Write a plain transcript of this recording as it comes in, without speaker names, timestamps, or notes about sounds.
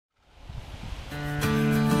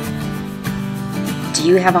Do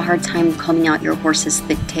you have a hard time combing out your horse's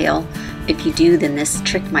thick tail? If you do, then this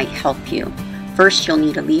trick might help you. First, you'll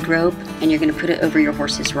need a lead rope, and you're going to put it over your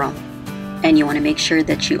horse's rump. And you want to make sure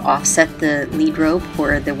that you offset the lead rope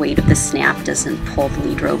where the weight of the snap doesn't pull the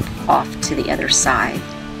lead rope off to the other side.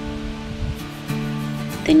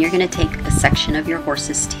 Then you're going to take a section of your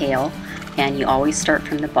horse's tail, and you always start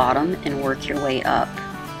from the bottom and work your way up.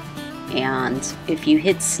 And if you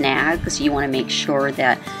hit snags, you want to make sure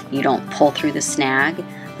that you don't pull through the snag,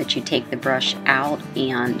 that you take the brush out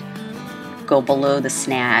and go below the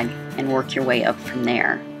snag and work your way up from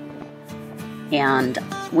there. And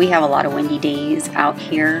we have a lot of windy days out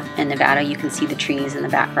here in Nevada. You can see the trees in the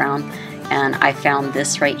background. And I found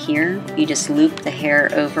this right here. You just loop the hair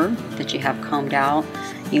over that you have combed out.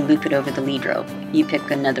 You loop it over the lead rope. You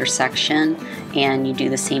pick another section and you do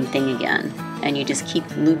the same thing again. And you just keep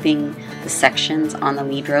looping the sections on the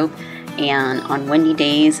lead rope. And on windy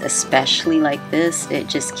days, especially like this, it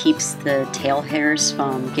just keeps the tail hairs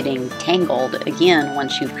from getting tangled again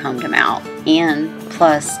once you've combed them out. And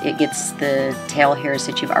plus, it gets the tail hairs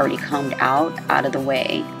that you've already combed out of the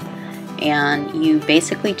way. And you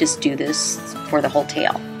basically just do this for the whole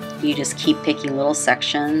tail. You just keep picking little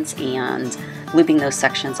sections and looping those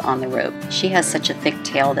sections on the rope. She has such a thick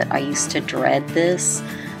tail that I used to dread this.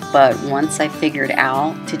 But once I figured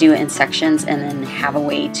out to do it in sections and then have a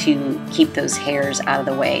way to keep those hairs out of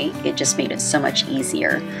the way, it just made it so much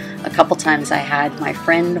easier. A couple times I had my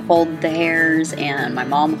friend hold the hairs and my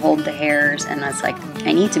mom hold the hairs, and I was like,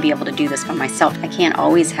 I need to be able to do this by myself. I can't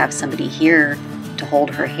always have somebody here to hold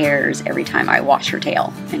her hairs every time I wash her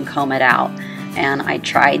tail and comb it out. And I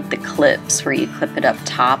tried the clips where you clip it up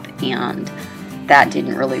top, and that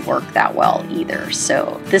didn't really work that well either.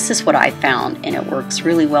 So this is what I found, and it works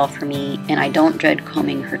really well for me, and I don't dread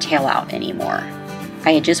combing her tail out anymore.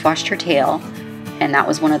 I had just washed her tail, and that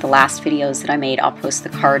was one of the last videos that I made. I'll post the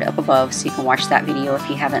card up above so you can watch that video if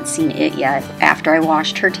you haven't seen it yet. After I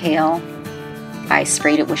washed her tail, I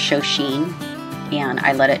sprayed it with Show Sheen and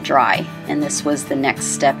I let it dry, and this was the next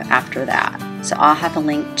step after that. So I'll have a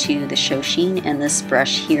link to the Show Sheen and this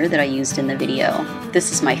brush here that I used in the video.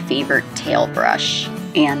 This is my favorite tail brush.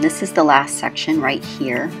 And this is the last section right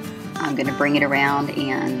here. I'm going to bring it around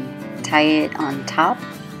and tie it on top.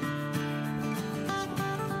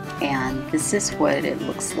 And this is what it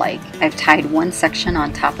looks like. I've tied one section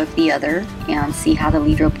on top of the other, and see how the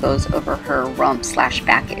lead rope goes over her rump /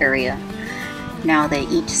 back area. Now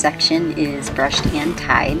that each section is brushed and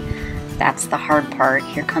tied, that's the hard part.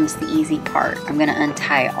 Here comes the easy part. I'm going to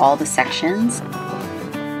untie all the sections,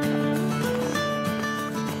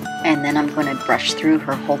 and then I'm going to brush through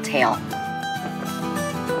her whole tail.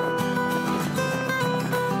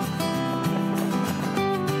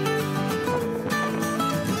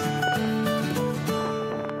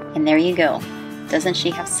 And there you go. Doesn't she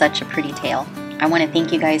have such a pretty tail? I want to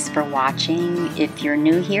thank you guys for watching. If you're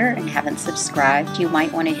new here and haven't subscribed, you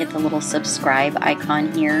might want to hit the little subscribe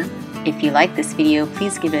icon here. If you like this video,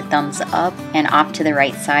 please give it a thumbs up, and off to the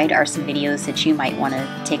right side are some videos that you might want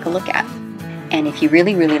to take a look at. And if you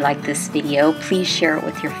really like this video, please share it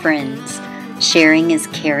with your friends. Sharing is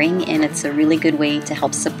caring, and it's a really good way to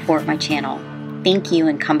help support my channel. Thank you,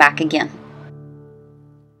 and come back again.